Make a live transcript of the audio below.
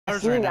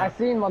I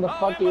seen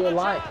motherfucking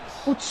line.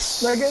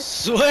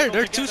 Swear,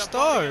 they're 2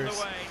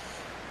 stars.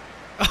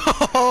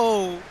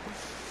 Oh.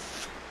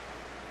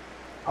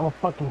 I'm a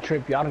fucking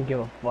trip you. I don't give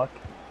a fuck.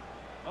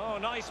 Oh,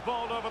 nice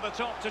ball over the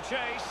top to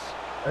chase.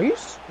 Are you?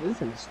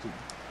 This is stupid.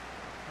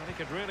 And he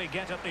could really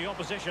get at the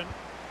opposition.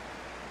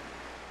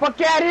 Fuck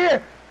out of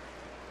here!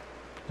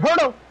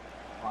 Hurt him!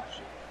 Oh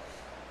shit.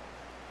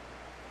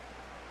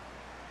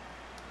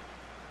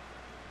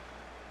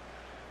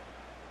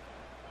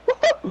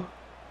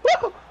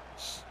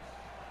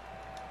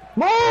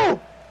 Move!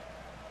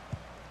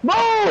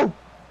 Move!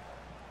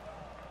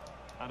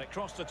 And it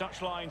crossed the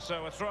touchline,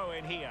 so a throw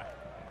in here.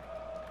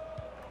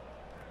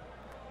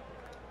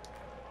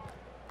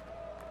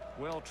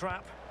 Will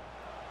trap.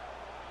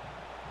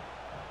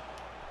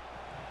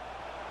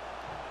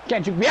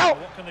 Can't you be out?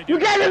 You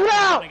can't be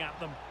out! At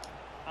them.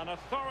 An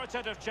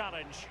authoritative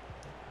challenge.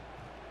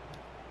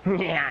 I'm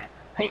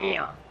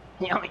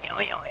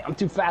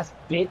too fast,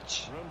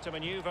 bitch. Room to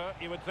manoeuvre,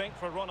 you would think,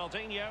 for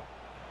Ronaldinho.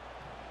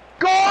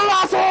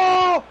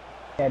 Golazo!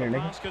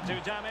 Pass could do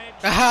damage.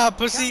 Ah,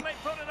 pussy. Can they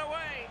put it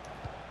away?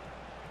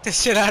 Get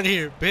this shit out of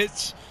here,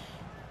 bitch.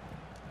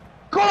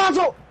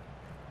 Golazo!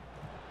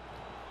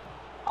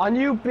 On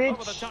you, bitch.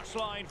 Over the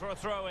touchline for a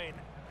throw in.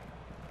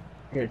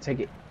 Here, take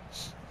it.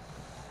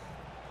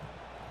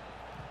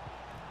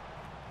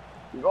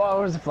 Oh,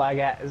 where's the flag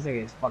at? This thing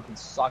is fucking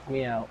sucked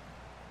me out.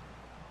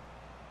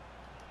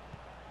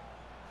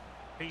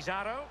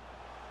 Pizarro.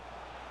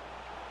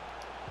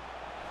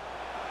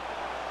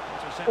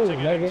 Oh, Intercepting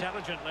it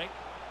intelligently.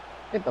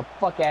 Get the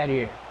fuck out of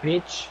here,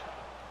 bitch.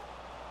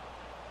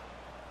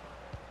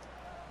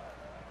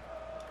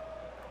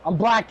 I'm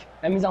black.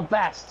 That means I'm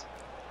fast.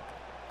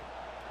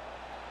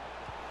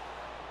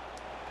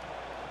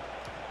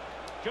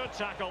 Good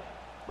tackle.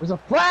 There's a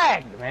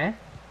flag, man.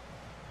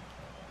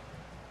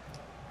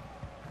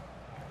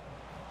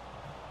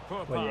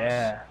 Poor Oh pass.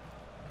 yeah.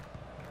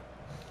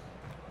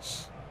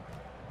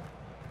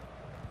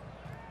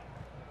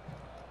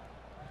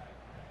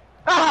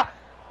 Ah!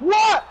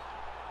 What?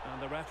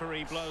 And the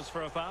referee blows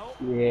for a foul.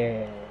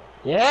 Yeah.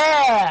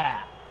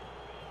 Yeah.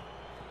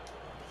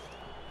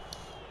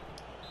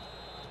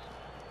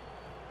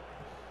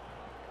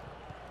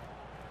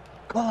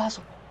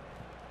 Golazo.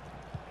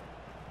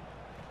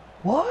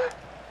 What?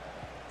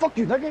 Fuck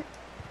you, nigga.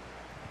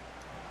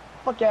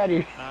 Fuck out of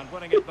here. And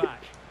winning it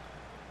back.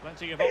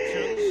 Plenty of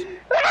options.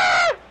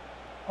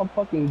 I'm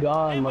fucking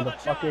gone,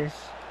 motherfucker.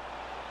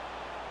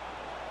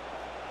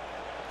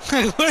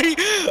 Where are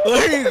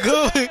you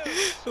going?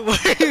 Where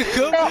are you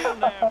going? In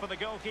there for the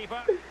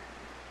goalkeeper.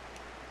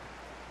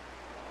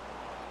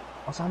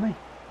 What's on me?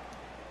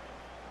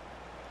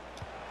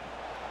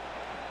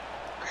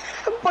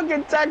 I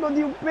fucking tackled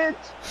you,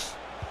 bitch.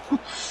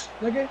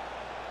 Nigga.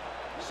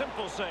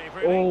 Simple save,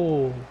 really.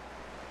 Oh.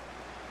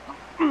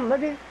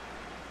 Nigga.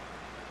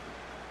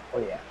 Oh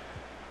yeah.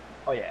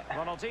 Oh yeah.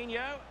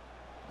 Ronaldinho.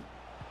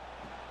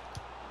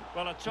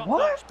 Well, a top-notch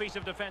What? piece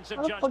of defensive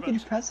How the fuck did you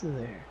judgment. pass it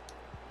there?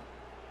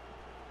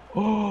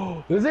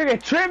 Oh, this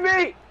nigga tripped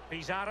me.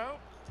 Pizarro.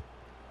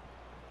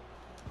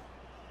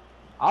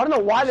 I don't know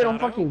why they don't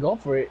Pizarro. fucking go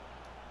for it.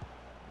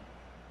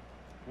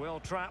 Will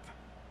trap.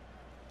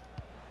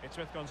 It's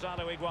with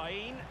Gonzalo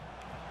Higuain.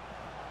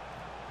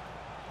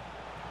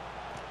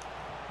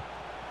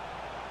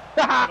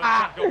 Get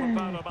out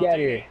of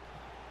here.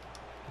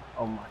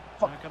 Oh my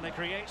fuck. Now can they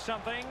create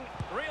something?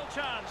 Real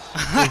chance.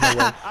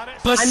 And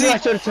it's Pussy. I knew I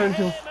should have turned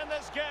to in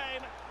this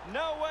game.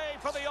 No way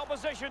for the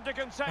opposition to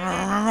contain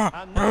it.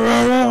 And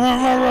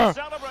no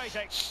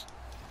celebrating.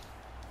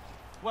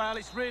 Well,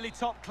 it's really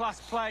top-class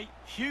play.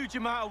 Huge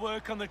amount of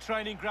work on the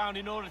training ground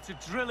in order to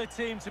drill a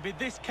team to be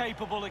this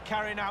capable of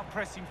carrying out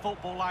pressing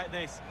football like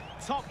this.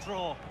 Top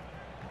draw.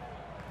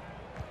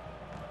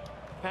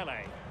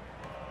 Pele.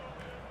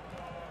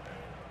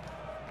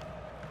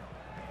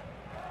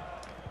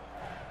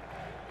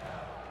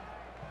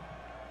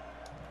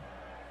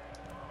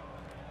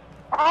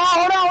 Oh,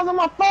 hold on, I was on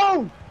my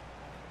phone.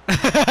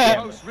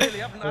 Most really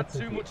haven't had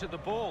too much of the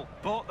ball,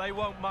 but they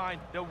won't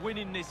mind. They're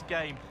winning this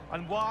game.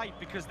 And why?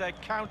 Because their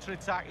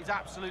counter-attack is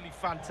absolutely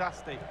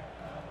fantastic.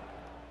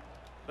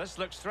 This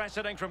looks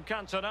threatening from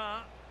Cantona.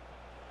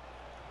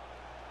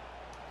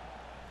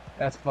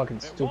 That's fucking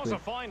It was stupid. a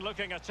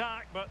fine-looking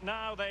attack, but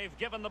now they've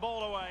given the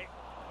ball away.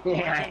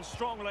 Yeah. Went in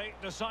strongly,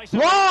 decisively.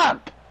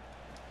 Block!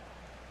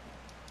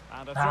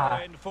 And a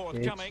throw-in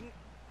forthcoming.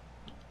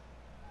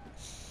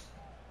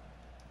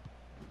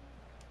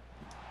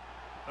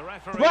 The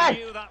referee Flag!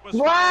 knew that was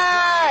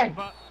Flag!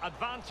 foul play, but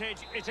advantage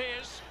it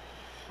is.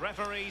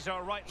 Referees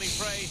are rightly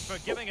praised for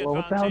giving Well,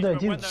 what the hell advantage, did I but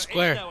do? when there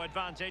Square. is no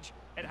advantage,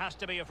 it has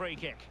to be a free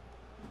kick.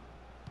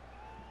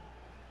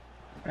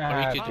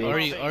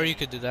 Or you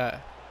could do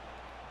that.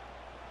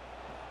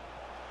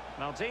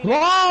 Maldini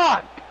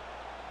Block!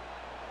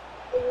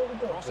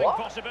 crossing What?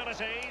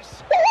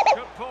 possibilities.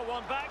 Could pull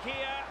one back here.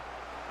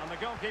 And the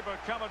goalkeeper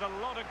covered a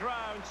lot of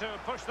ground to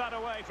push that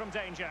away from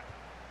danger.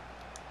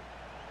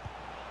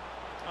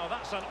 Oh,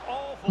 that's an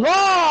awful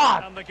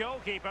Block! And the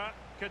goalkeeper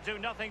could do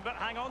nothing but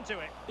hang on to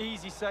it.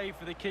 Easy save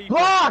for the keeper.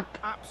 Block!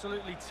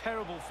 Absolutely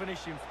terrible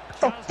finishing. Get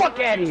the fuck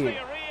out of The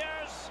here.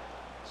 arrears.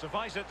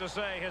 Suffice it to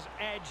say, his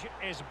edge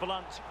is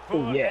blunt. Oh,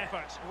 Poor yeah.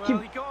 effort. Well,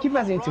 he got keep a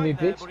lot passing it to me, right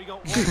there, bitch. but he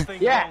got one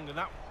thing Yeah. wrong, and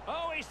that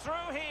Oh, he's through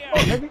here. Oh,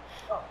 nigga.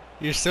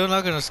 You're still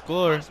not gonna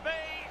score. Must be.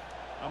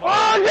 And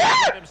Oh, yeah!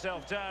 let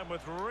himself down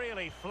with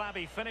really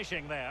flabby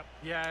finishing there.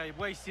 yeah,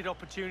 wasted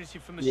opportunity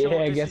from the Yeah,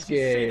 short I distance. guess, You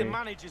see the yeah.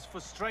 manager's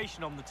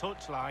frustration on the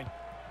touchline.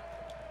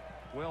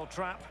 Will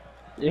trap.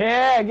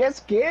 Yeah, get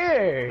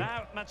scared.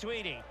 Now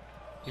Matuidi.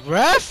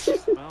 Ref?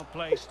 Well,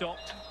 play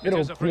stopped. It Little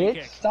is a free bitch.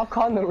 kick. Stop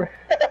calling the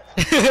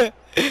ref.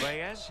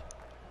 Reyes.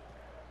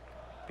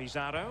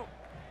 Pizarro.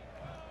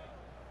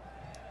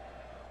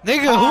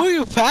 Nigga, who are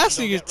you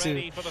passing They'll it get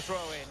ready to? for the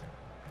throw-in.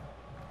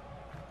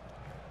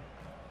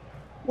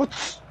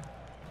 What?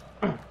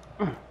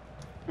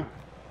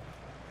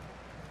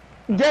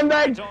 Damn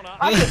man,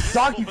 I can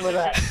sock you for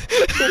that.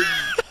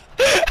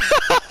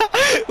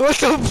 What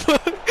the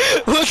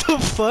fuck? What the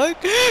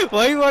fuck?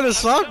 Why you wanna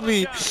sock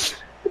me?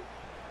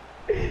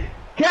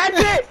 Catch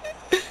it!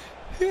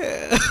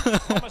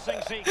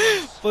 Promising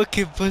sequence.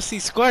 Fucking pussy.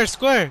 Square,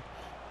 square.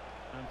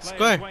 And players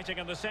Square. waiting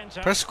in the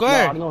centre. Press No, I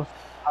square. don't know.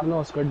 I don't know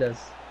what square does.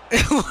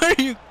 Where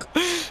are you?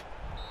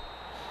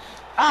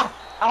 Ah!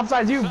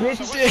 Outside you, bitch!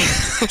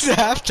 It's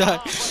halftime.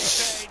 Halfway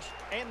stage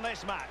in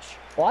this match.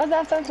 Why is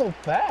that time so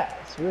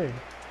fast? Weird.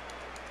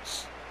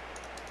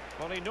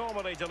 Well, he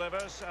normally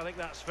delivers. I think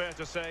that's fair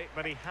to say,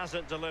 but he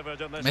hasn't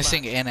delivered in this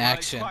Missing match. in Well,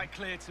 action. it's quite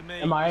clear to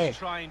me MIA. he's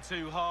trying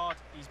too hard.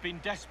 He's been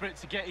desperate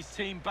to get his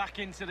team back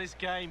into this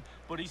game,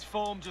 but his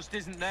form just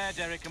isn't there,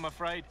 Derek, I'm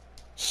afraid.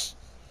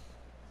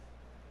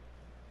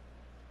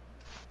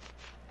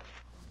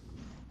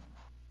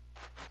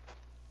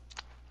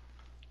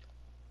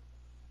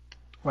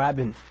 What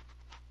happened?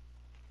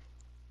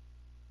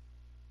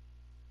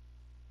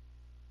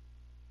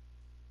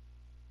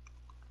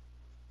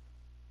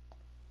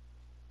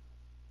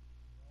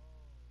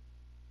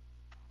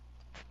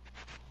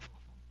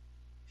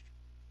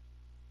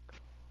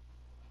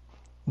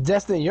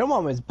 Destin, your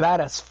mom is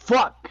bad as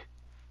fuck.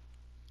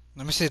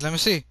 Let me see. Let me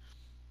see.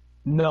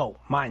 No,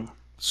 mine.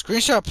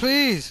 Screenshot,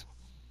 please.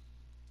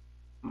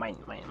 Mine.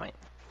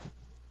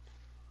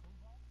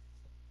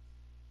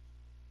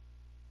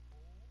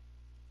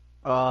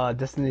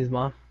 Destiny's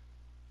mom.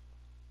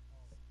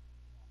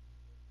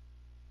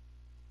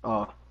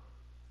 Oh.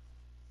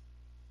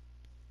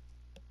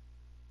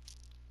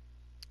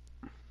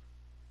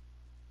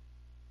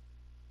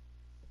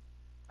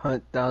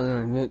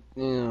 $100,000,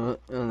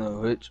 I don't know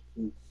which.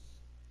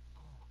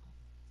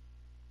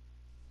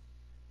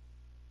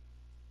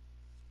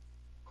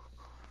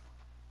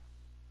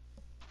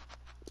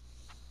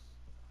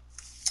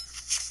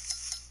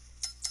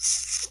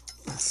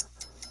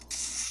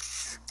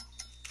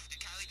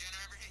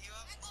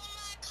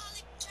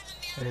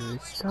 Every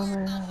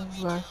summer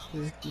I rush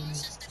with you.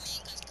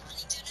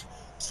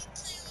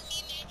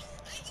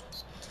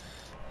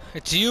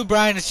 It's you,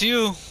 Brian. It's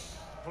you.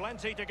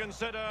 Plenty to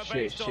consider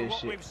based on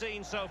what we've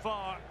seen so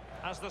far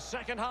as the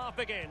second half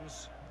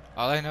begins.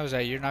 All I know is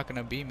that you're not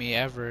gonna beat me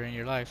ever in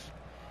your life.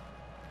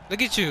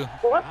 Look at you.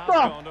 What Has the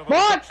gone over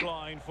fuck? the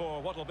touchline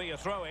for what will be a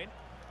throw-in.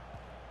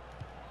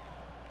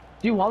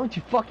 Do you want me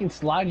to fucking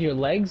slide your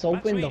legs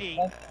open the Matuidi.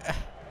 fuck?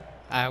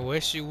 I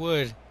wish you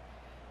would.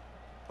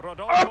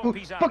 Rodolfo Oh,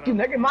 Pizarro. fucking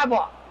nigga, my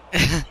ball.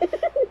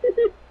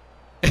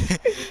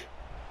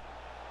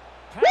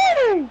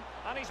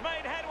 And he's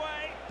made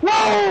headway.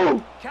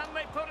 Whoa! Can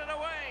they put it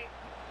away?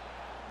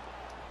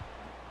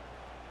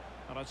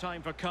 And a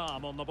time for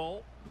calm on the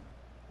ball.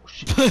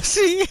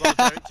 Pussy. Well,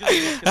 Derek, just look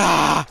at the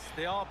Ah. facts.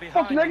 They are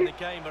behind nigga. in the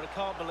game, but I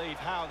can't believe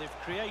how they've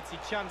created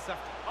chance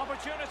after...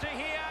 Opportunity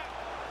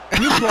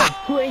here. You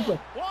brought two ankles.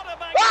 What a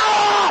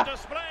Ah! magnificent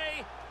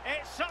display.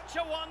 It's such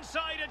a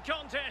one-sided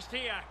contest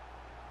here.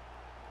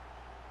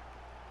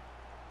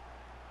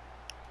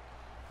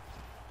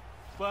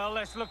 Well,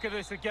 let's look at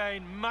this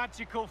again.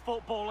 Magical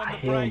football on I the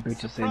hear break. him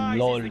bitches say Surprise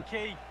lol. is the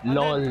key. And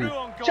Lol. then through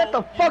on goal. Shut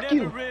the fuck never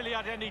you. really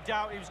had any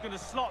doubt he was going to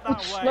slot that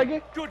Oops, way.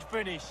 nigga. Good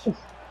finish.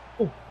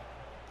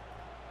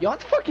 Yo,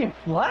 it's fucking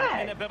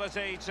flag.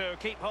 Inability to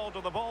keep hold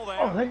of the ball there.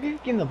 Oh, nigga,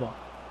 give him the ball.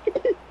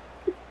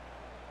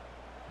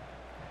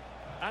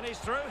 And he's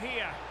through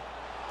here.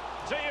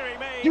 Deary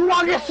me. You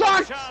want your golden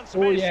socks? chance Oh,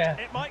 missed. yeah.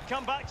 It might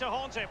come back to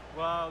haunt him.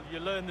 Well, you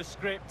learn the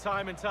script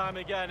time and time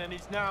again, and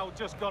he's now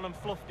just gone and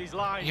fluffed his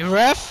line. You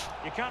ref?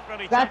 You can't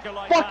really That's tackle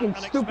like fucking that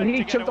and stupid. expect He to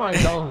get tripped on away.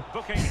 his own.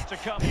 Booking to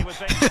come, you would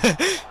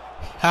think.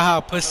 Haha,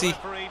 The pussy.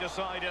 referee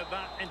decided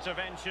that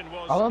intervention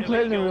was All the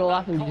players in illegal real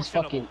life and and just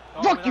cautionable. fucking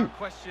Oh, fuck without you.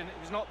 question,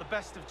 it was not the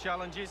best of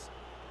challenges.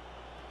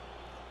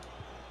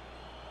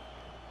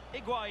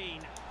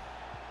 Higuain.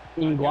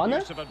 Iguana?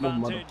 Use of No,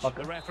 advantage. The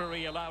motherfucker.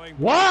 referee allowing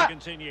What? play to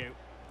continue.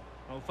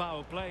 Oh,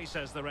 foul play,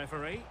 says the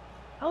referee.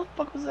 How the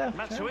fuck was that?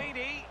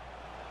 Matuidi.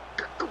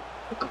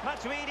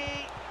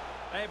 Matuidi.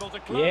 Able to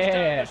close Yeah.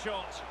 down the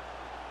shot.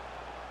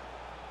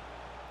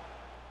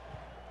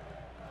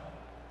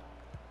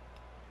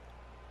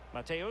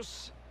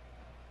 Mateus.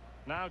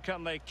 Now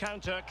can they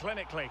counter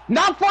clinically?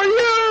 Not for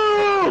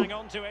you! Hang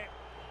on to it.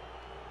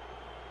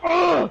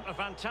 Ugh. A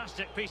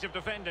fantastic piece of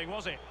defending,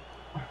 was it?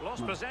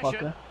 Lost possession.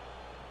 Motherfucker.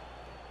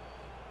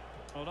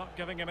 Well, not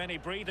giving him any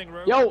breathing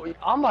room. Yo,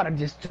 I'm about to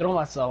just throw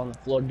myself on the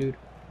floor, dude.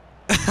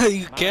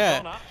 You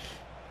can't. Maradona.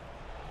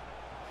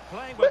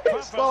 Playing with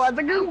purpose Slow as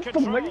a goose, and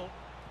control. nigga.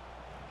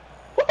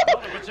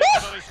 Not a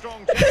particularly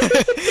strong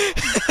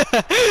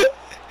chance.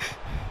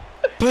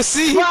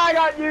 Pussy! I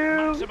got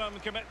you! Maximum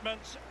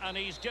commitment, and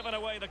he's given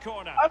away the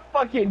corner. I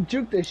fucking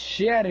juked the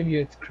shit out of you,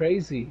 it's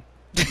crazy.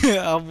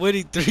 I'm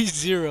winning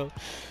 3-0.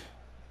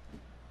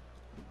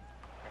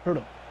 Hurt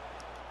him.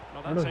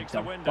 Well, What that a takes the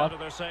dumb wind fuck. out of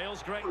their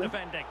sails. Great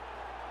defending.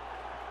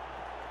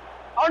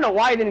 I don't know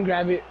why he didn't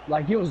grab it.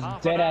 Like, he was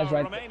Half dead an ass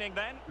hour right there. remaining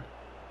then.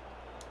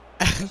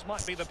 This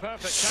might be the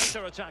perfect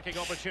counter-attacking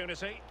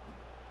opportunity.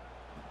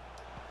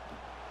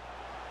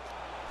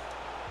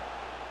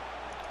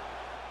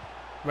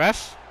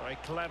 Ref? Very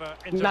clever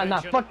Nah,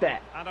 intervention. fuck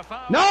that. And a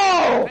foul.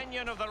 No!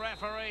 Opinion of the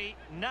referee.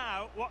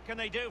 Now, what can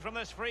they do from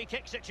this free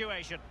kick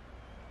situation?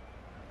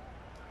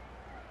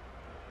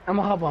 I'm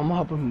gonna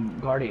help him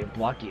guard it and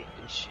block it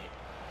and shit.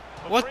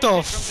 What Free the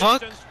kick from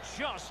fuck? distance,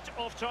 just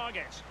off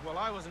target. Well,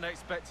 I wasn't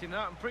expecting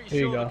that. I'm pretty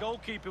Here you sure the go.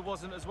 goalkeeper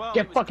wasn't as well. It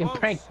Get was fucking close.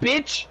 pranked,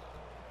 bitch!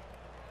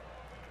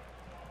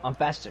 I'm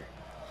faster.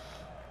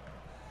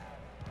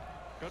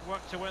 Good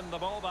work to win the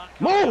ball back.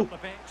 Move!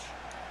 Up the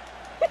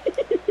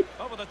pitch.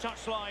 Over the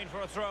touchline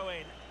for a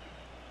throw-in.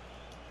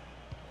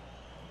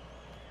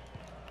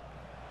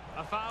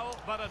 A foul,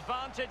 but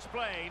advantage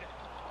played.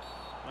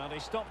 Well, they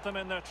stopped them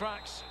in their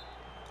tracks.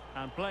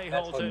 And play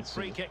That's halted, what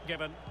free kick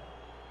given.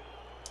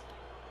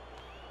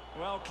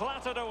 Well,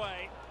 clattered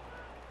away.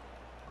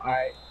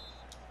 Alright.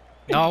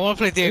 No, I want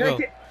to play Diego.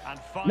 And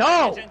fired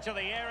No! it into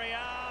the area.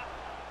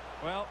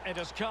 Well, it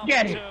has come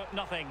Get to it.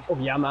 nothing. Oh,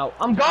 yeah, I'm out.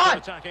 I'm gone!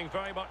 Attacking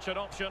very much an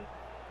option.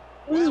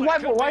 This is Well, it why,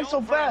 could be why so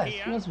on for him fast?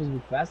 here. You're not supposed to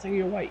be fast, nigga,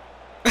 you're white.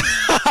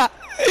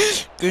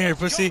 Good here,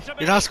 pussy.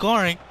 You're not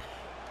scoring.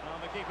 Well,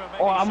 the keeper Oh,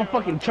 making I'm gonna sure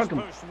fucking that chuck this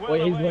him. push Oh, well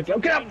yeah, he's away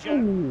looking. from Okay, danger.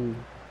 ooh.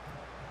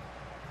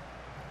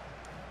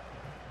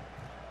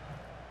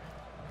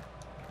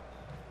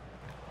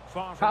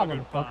 Far from Foul, a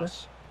good motherfucker.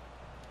 pass.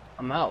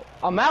 I'm out.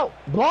 I'm out.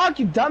 Block,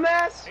 you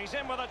dumbass! He's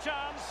in with a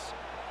chance.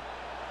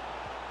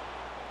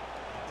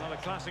 Not a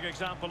classic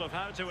example of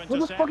how to What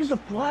intercept. the fuck is the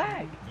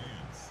flag?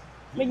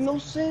 Make no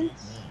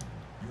sense.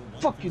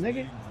 Fuck you,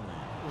 nigga.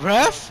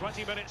 Ref?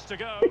 20 minutes to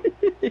go.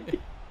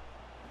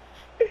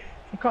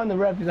 I'm calling the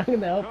ref. He's not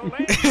gonna help Goal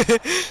you. in.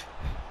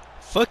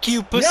 Fuck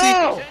you, pussy.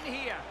 Yo! He's in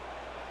here.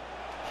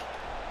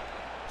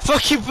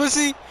 Fuck you,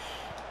 pussy.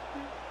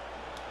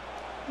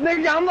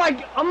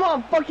 Nigga, I'm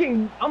a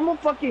fucking.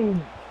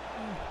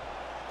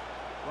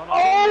 Ronaldo.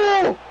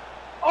 Oh!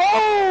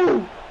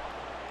 Oh!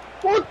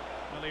 What?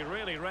 Well, he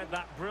really read that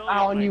Out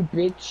brilliantly. on you,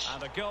 bitch.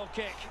 And a goal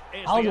kick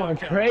is I was the going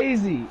outcome.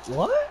 crazy.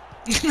 What?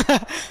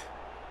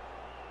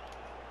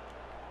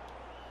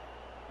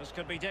 This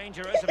could be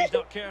dangerous if he's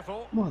not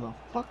careful.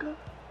 Motherfucker.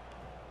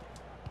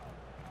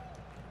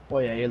 Oh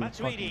yeah, you're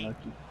Matuidi. fucking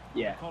lucky.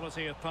 Yeah.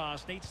 Quality of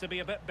pass needs to be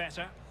a bit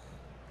better.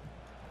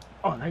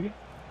 Oh, nigga.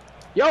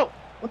 Yo!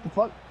 What the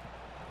fuck?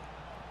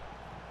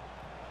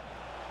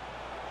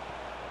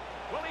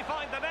 Will he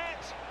find the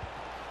net?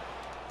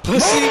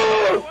 Pussy.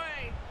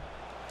 Away.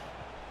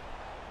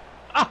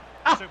 Where's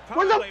the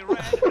Superbly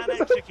read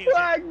and executed.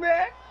 flag,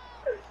 man?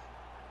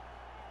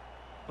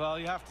 Well,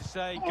 you have to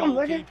say, Oh,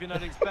 look at- goalkeeping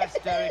at its best,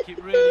 Derek. It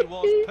really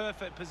was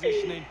perfect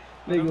positioning.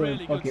 And a Nigga,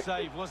 really fuck good it.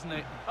 save, wasn't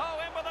it? Oh,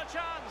 in with a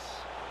chance.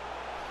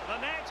 The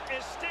net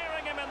is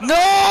steering him in the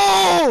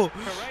No!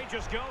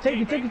 courageous goalkeeping. Take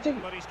it, take it, take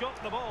it. But he's got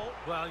the ball.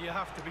 Well, you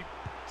have to be...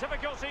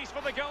 Difficulties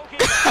for the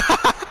goalkeeper. A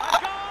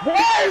goal!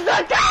 Where's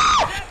the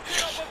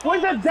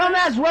Where's the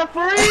dumbass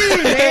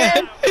referee,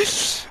 man?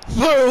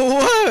 For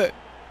what?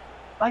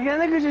 Like that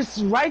nigga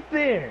just right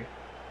there.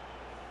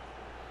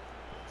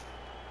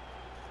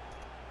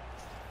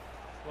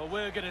 Well,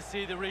 we're going to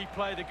see the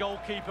replay. The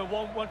goalkeeper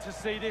won't want to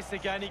see this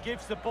again. He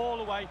gives the ball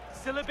away.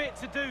 Still a bit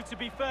to do, to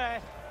be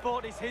fair,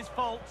 but it's his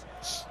fault.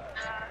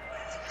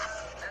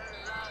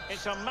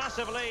 It's a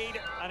massive lead,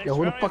 and it's Yo,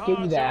 who the very fuck gave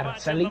hard you to that,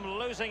 imagine Sally? them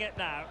losing it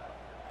now.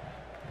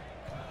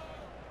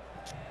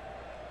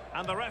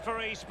 And the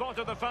referee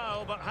spotted the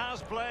foul, but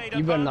has played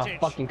You better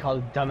advantage. not fucking call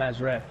the dumbass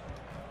ref.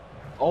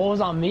 Oh,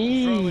 it's on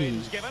me.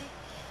 Throw-ins given.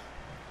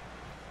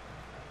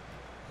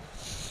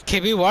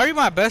 KB, why are you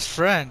my best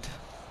friend?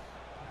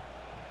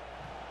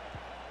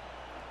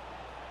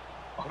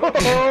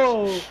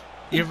 Oh,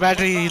 You're mad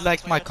that you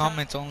liked my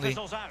comments only.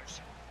 Fizzles out.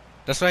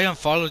 That's why I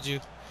unfollowed you.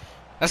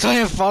 That's why I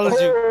unfollowed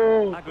you.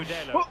 oh,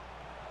 Agudelo.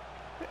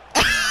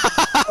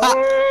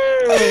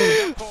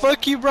 oh.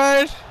 Fuck you,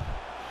 Brian.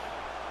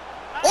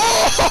 Yeah!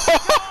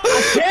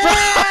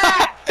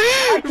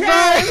 I can't.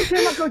 Let me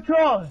see my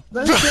controls.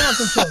 Let me see my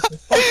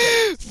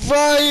controls.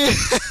 Brian.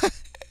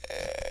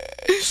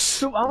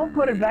 So I'm gonna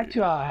put it back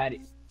to how I had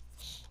it.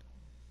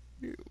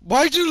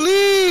 Why'd you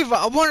leave?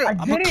 I'm gonna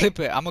did it. clip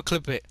it. I'm gonna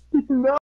clip it. No.